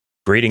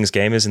Greetings,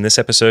 gamers. In this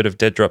episode of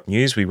Dead Drop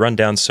News, we run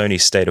down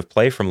Sony's state of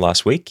play from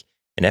last week.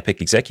 An Epic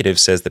executive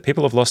says that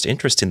people have lost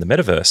interest in the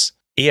Metaverse.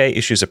 EA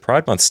issues a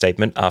Pride Month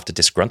statement after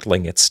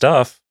disgruntling its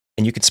staff.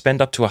 And you can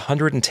spend up to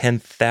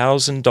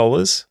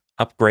 $110,000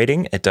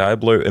 upgrading a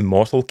Diablo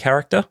Immortal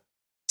character.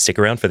 Stick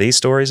around for these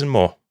stories and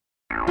more.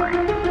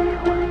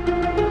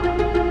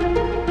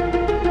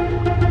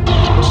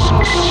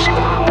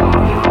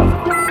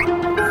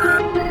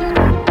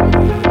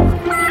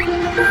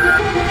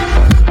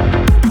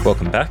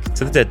 Welcome back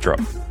to the Dead Drop,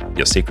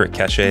 your secret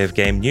cache of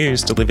game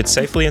news delivered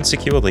safely and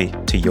securely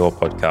to your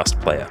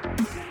podcast player.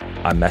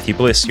 I'm Matthew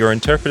Bliss, your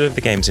interpreter of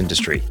the games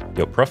industry,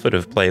 your prophet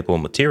of playable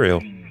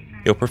material,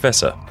 your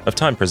professor of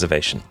time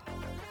preservation.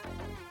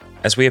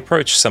 As we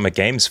approach Summer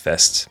Games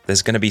Fest,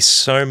 there's going to be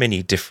so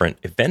many different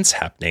events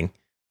happening.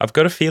 I've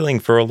got a feeling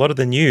for a lot of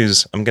the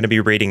news, I'm going to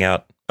be reading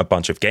out a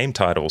bunch of game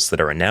titles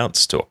that are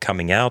announced or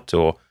coming out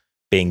or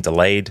being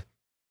delayed,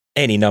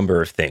 any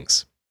number of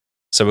things.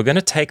 So we're going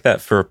to take that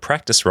for a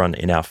practice run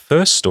in our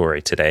first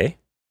story today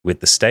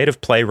with the State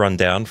of Play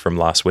rundown from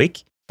last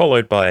week,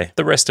 followed by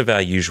the rest of our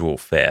usual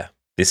fare.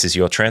 This is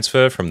your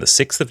transfer from the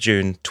 6th of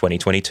June,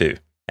 2022,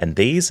 and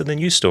these are the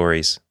news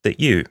stories that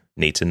you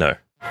need to know.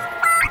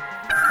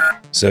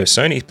 So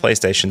Sony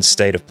PlayStation's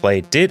State of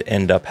Play did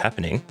end up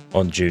happening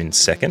on June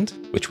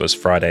 2nd, which was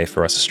Friday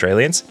for us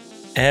Australians,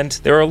 and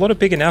there are a lot of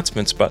big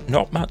announcements, but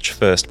not much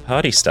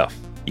first-party stuff.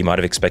 You might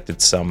have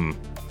expected some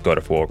God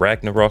of War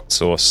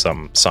Ragnaroks or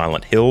some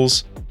Silent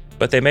Hills,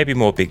 but there may be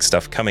more big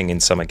stuff coming in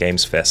Summer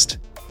Games Fest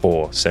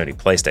for Sony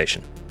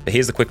PlayStation. But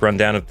here's the quick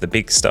rundown of the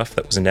big stuff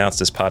that was announced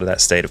as part of that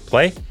State of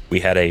Play. We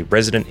had a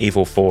Resident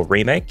Evil 4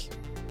 remake,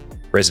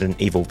 Resident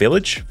Evil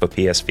Village for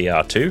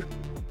PSVR 2,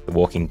 The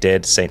Walking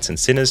Dead Saints and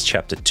Sinners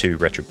Chapter 2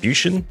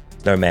 Retribution,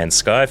 No Man's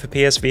Sky for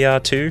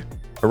PSVR 2,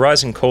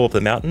 Horizon Call of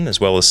the Mountain, as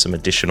well as some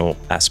additional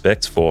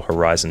aspects for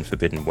Horizon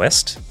Forbidden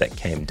West that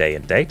came day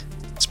and date,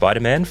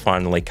 Spider-Man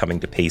finally coming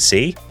to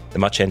PC, the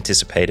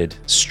much-anticipated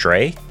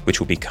Stray,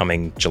 which will be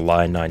coming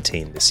July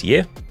 19 this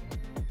year,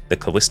 the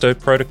Callisto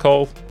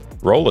Protocol,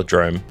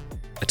 Rollerdrome,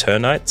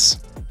 Eternites,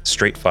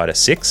 Street Fighter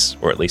 6,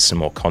 or at least some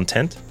more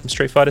content from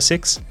Street Fighter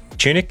 6,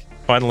 Tunic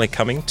finally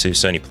coming to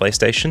Sony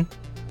PlayStation,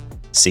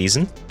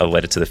 Season, A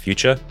Letter to the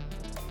Future,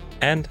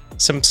 and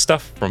some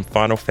stuff from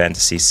Final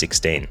Fantasy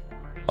 16.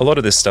 A lot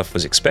of this stuff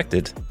was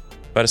expected,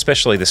 but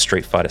especially the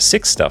Street Fighter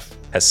 6 stuff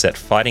has set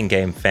fighting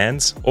game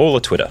fans all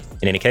a Twitter.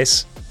 In any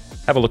case,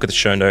 have a look at the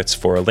show notes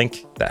for a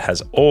link that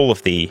has all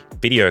of the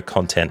video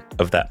content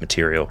of that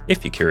material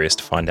if you're curious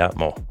to find out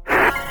more.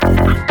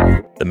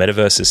 The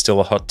Metaverse is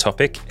still a hot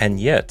topic, and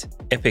yet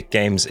Epic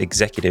Games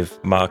executive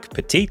Mark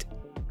Petit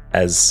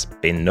has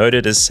been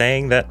noted as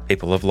saying that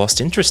people have lost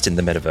interest in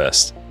the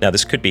Metaverse. Now,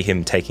 this could be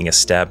him taking a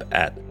stab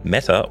at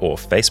Meta or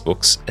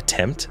Facebook's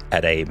attempt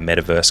at a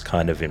Metaverse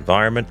kind of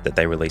environment that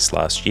they released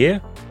last year,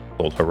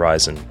 called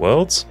Horizon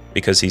Worlds,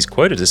 because he's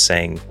quoted as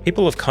saying,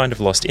 people have kind of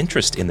lost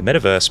interest in the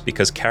Metaverse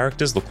because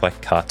characters look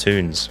like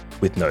cartoons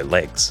with no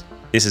legs.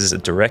 This is a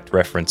direct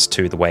reference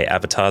to the way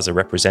avatars are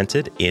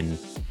represented in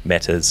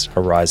Meta's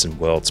Horizon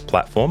Worlds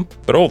platform,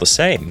 but all the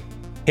same,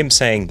 him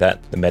saying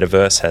that the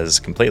Metaverse has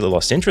completely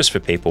lost interest for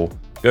people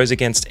goes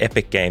against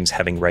Epic Games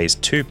having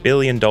raised $2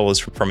 billion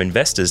from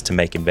investors to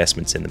make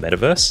investments in the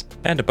Metaverse,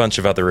 and a bunch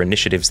of other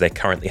initiatives they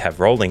currently have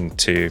rolling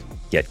to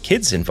get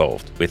kids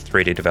involved with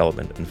 3D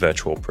development and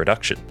virtual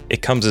production.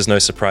 It comes as no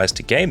surprise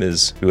to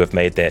gamers who have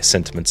made their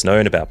sentiments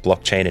known about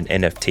blockchain and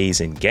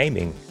NFTs in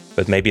gaming,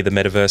 but maybe the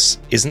Metaverse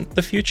isn't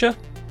the future?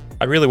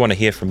 I really want to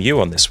hear from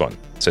you on this one,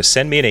 so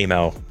send me an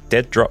email,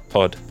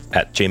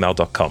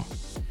 deaddroppod@gmail.com,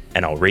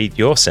 and I'll read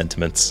your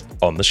sentiments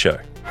on the show.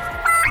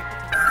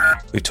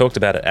 We've talked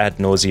about it ad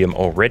nauseum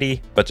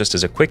already, but just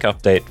as a quick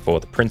update for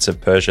the Prince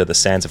of Persia: The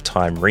Sands of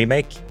Time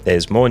remake,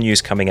 there's more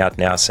news coming out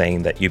now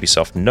saying that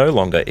Ubisoft no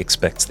longer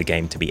expects the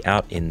game to be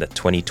out in the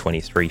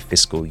 2023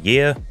 fiscal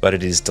year, but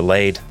it is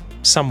delayed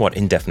somewhat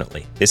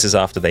indefinitely. This is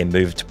after they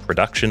moved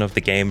production of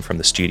the game from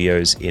the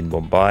studios in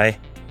Mumbai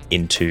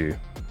into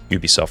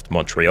Ubisoft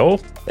Montreal,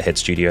 the head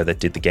studio that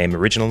did the game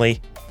originally.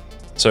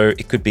 So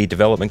it could be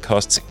development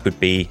costs, it could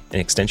be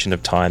an extension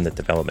of time that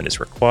development is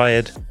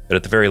required, but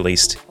at the very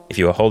least, if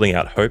you were holding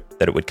out hope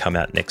that it would come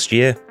out next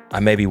year, I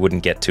maybe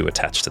wouldn't get too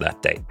attached to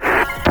that date.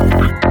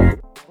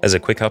 As a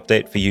quick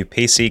update for you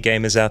PC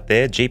gamers out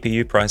there,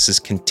 GPU prices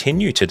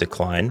continue to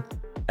decline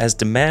as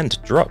demand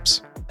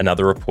drops.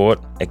 Another report,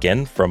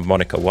 again from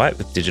Monica White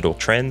with Digital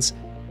Trends,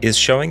 is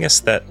showing us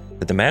that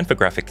the demand for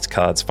graphics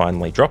cards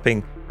finally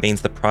dropping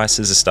means the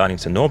prices are starting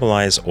to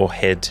normalize or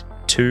head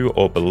to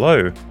or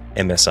below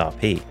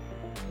MSRP.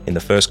 In the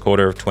first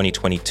quarter of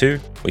 2022,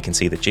 we can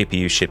see that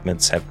GPU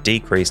shipments have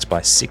decreased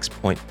by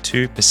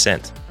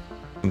 6.2%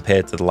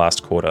 compared to the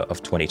last quarter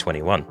of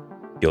 2021.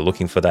 If you're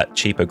looking for that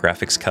cheaper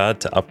graphics card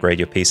to upgrade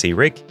your PC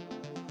rig,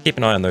 keep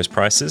an eye on those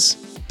prices,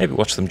 maybe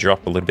watch them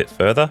drop a little bit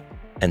further,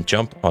 and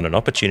jump on an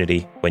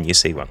opportunity when you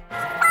see one.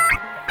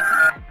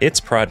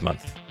 It's Pride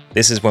Month.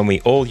 This is when we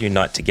all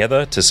unite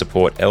together to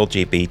support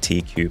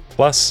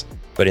LGBTQ+,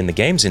 but in the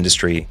games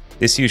industry,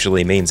 This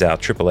usually means our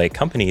AAA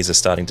companies are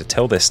starting to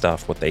tell their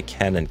staff what they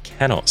can and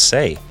cannot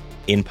say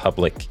in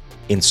public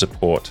in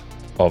support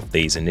of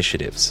these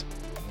initiatives.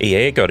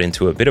 EA got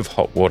into a bit of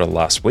hot water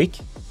last week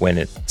when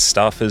its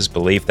staffers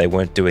believed they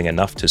weren't doing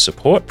enough to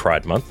support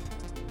Pride Month,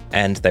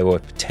 and they were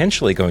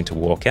potentially going to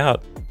walk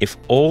out if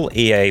all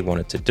EA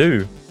wanted to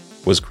do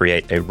was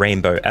create a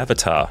rainbow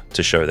avatar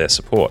to show their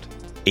support.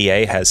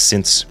 EA has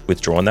since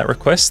withdrawn that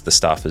request. The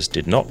staffers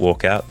did not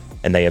walk out,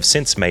 and they have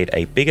since made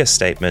a bigger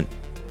statement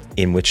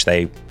in which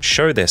they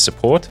show their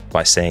support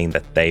by saying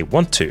that they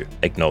want to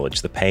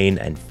acknowledge the pain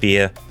and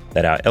fear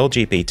that our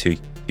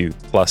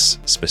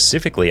LGBTQ+,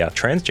 specifically our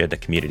transgender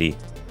community,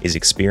 is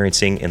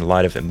experiencing in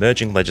light of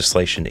emerging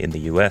legislation in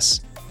the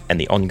US and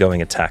the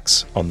ongoing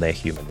attacks on their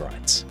human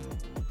rights.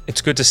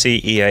 It's good to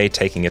see EA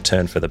taking a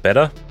turn for the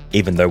better,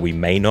 even though we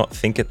may not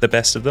think it the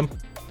best of them,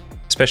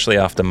 especially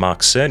after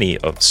Mark Cerny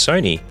of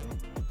Sony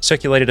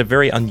circulated a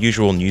very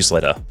unusual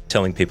newsletter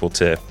telling people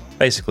to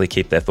basically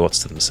keep their thoughts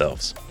to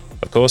themselves.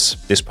 Of course,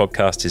 this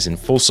podcast is in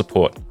full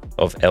support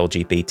of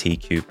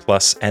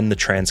LGBTQ+ and the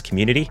trans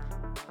community,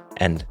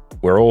 and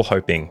we're all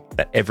hoping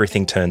that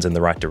everything turns in the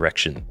right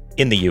direction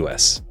in the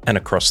US and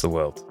across the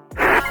world.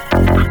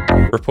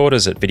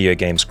 Reporters at Video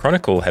Games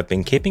Chronicle have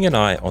been keeping an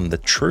eye on the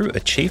True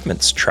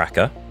Achievements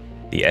Tracker,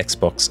 the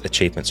Xbox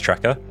Achievements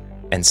Tracker,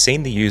 and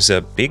seen the user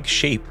Big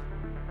Sheep,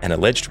 an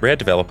alleged Rare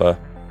developer,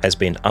 has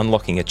been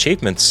unlocking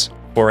achievements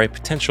for a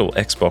potential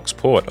Xbox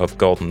port of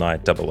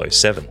GoldenEye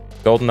 007.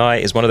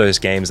 GoldenEye is one of those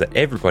games that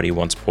everybody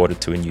wants ported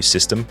to a new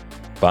system,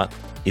 but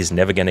is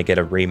never going to get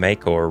a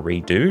remake or a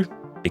redo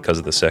because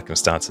of the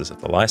circumstances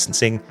of the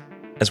licensing,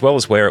 as well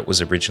as where it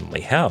was originally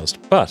housed.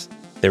 But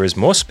there is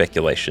more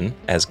speculation,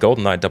 as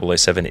GoldenEye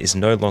 007 is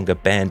no longer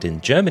banned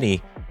in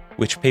Germany,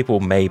 which people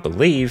may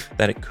believe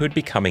that it could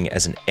be coming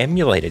as an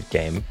emulated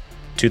game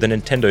to the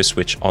Nintendo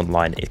Switch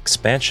Online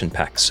Expansion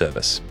Pack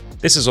service.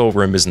 This is all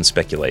rumors and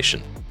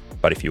speculation,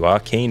 but if you are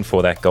keen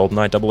for that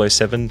GoldenEye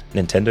 007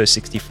 Nintendo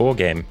 64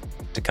 game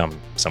to come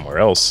somewhere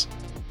else,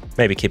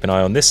 maybe keep an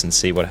eye on this and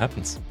see what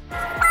happens.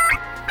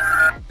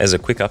 As a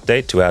quick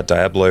update to our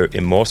Diablo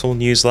Immortal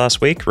news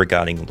last week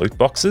regarding loot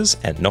boxes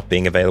and not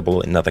being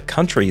available in other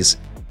countries,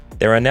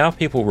 there are now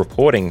people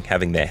reporting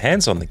having their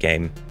hands on the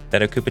game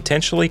that it could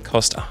potentially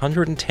cost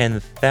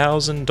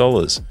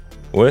 $110,000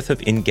 worth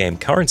of in-game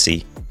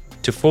currency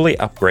to fully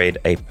upgrade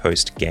a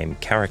post-game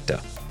character.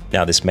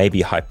 Now, this may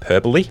be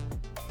hyperbole,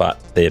 but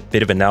the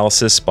bit of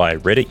analysis by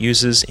Reddit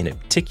users in a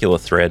particular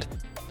thread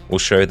will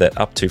show that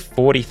up to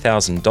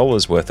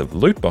 $40,000 worth of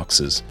loot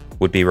boxes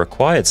would be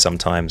required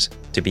sometimes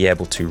to be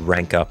able to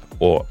rank up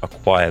or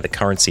acquire the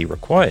currency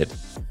required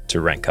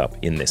to rank up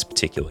in this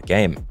particular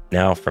game.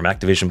 Now, from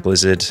Activision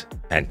Blizzard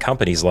and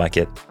companies like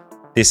it,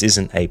 this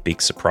isn't a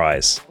big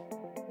surprise.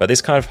 But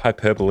this kind of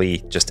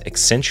hyperbole just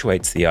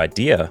accentuates the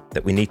idea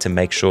that we need to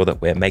make sure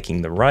that we're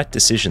making the right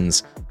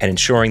decisions and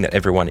ensuring that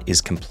everyone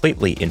is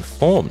completely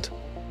informed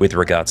with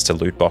regards to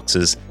loot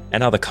boxes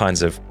and other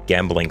kinds of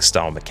gambling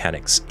style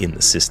mechanics in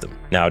the system.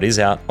 Now, it is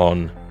out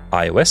on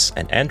iOS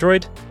and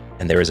Android,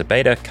 and there is a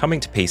beta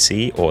coming to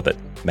PC, or that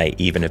may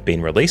even have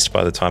been released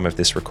by the time of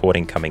this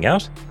recording coming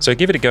out. So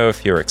give it a go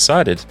if you're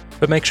excited,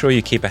 but make sure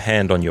you keep a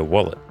hand on your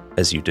wallet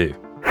as you do.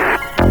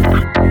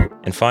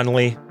 And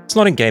finally, it's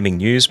not in gaming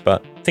news,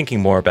 but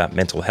thinking more about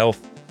mental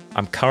health,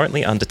 I'm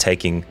currently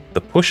undertaking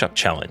the Push-Up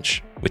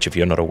Challenge, which, if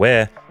you're not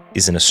aware,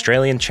 is an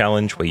Australian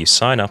challenge where you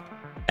sign up,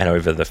 and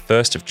over the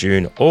 1st of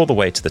June all the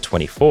way to the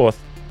 24th,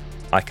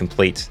 I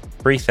complete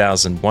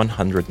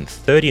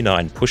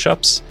 3,139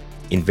 push-ups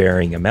in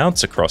varying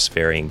amounts across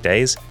varying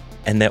days,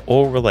 and they're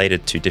all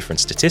related to different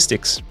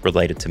statistics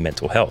related to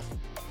mental health.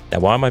 Now,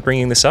 why am I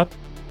bringing this up?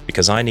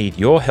 Because I need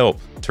your help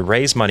to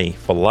raise money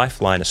for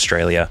Lifeline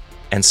Australia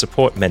and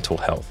support mental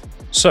health.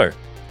 So,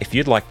 if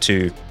you'd like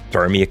to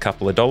throw me a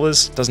couple of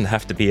dollars, doesn't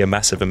have to be a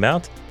massive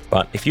amount,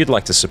 but if you'd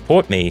like to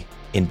support me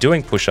in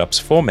doing push-ups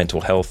for mental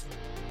health,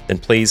 then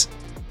please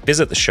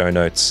visit the show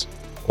notes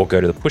or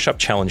go to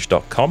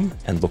thepushupchallenge.com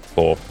and look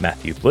for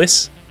Matthew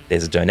Bliss.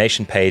 There's a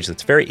donation page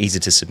that's very easy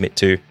to submit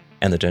to,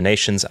 and the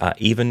donations are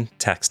even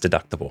tax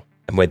deductible.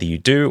 And whether you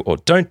do or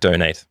don't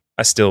donate,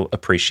 I still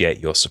appreciate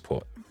your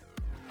support.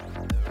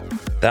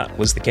 That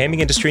was the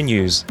gaming industry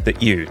news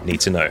that you need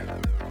to know.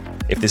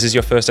 If this is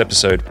your first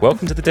episode,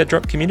 welcome to the Dead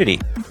Drop community.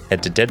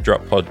 Head to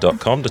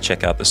deaddroppod.com to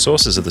check out the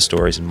sources of the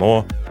stories and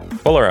more.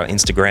 Follow our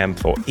Instagram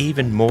for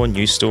even more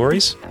news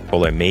stories.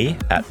 Follow me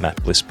at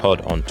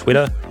MattBlissPod on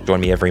Twitter.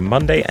 Join me every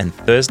Monday and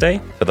Thursday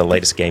for the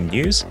latest game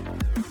news.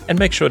 And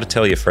make sure to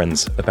tell your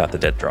friends about the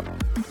Dead Drop.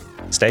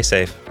 Stay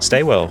safe,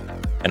 stay well,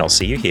 and I'll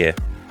see you here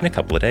in a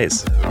couple of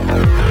days.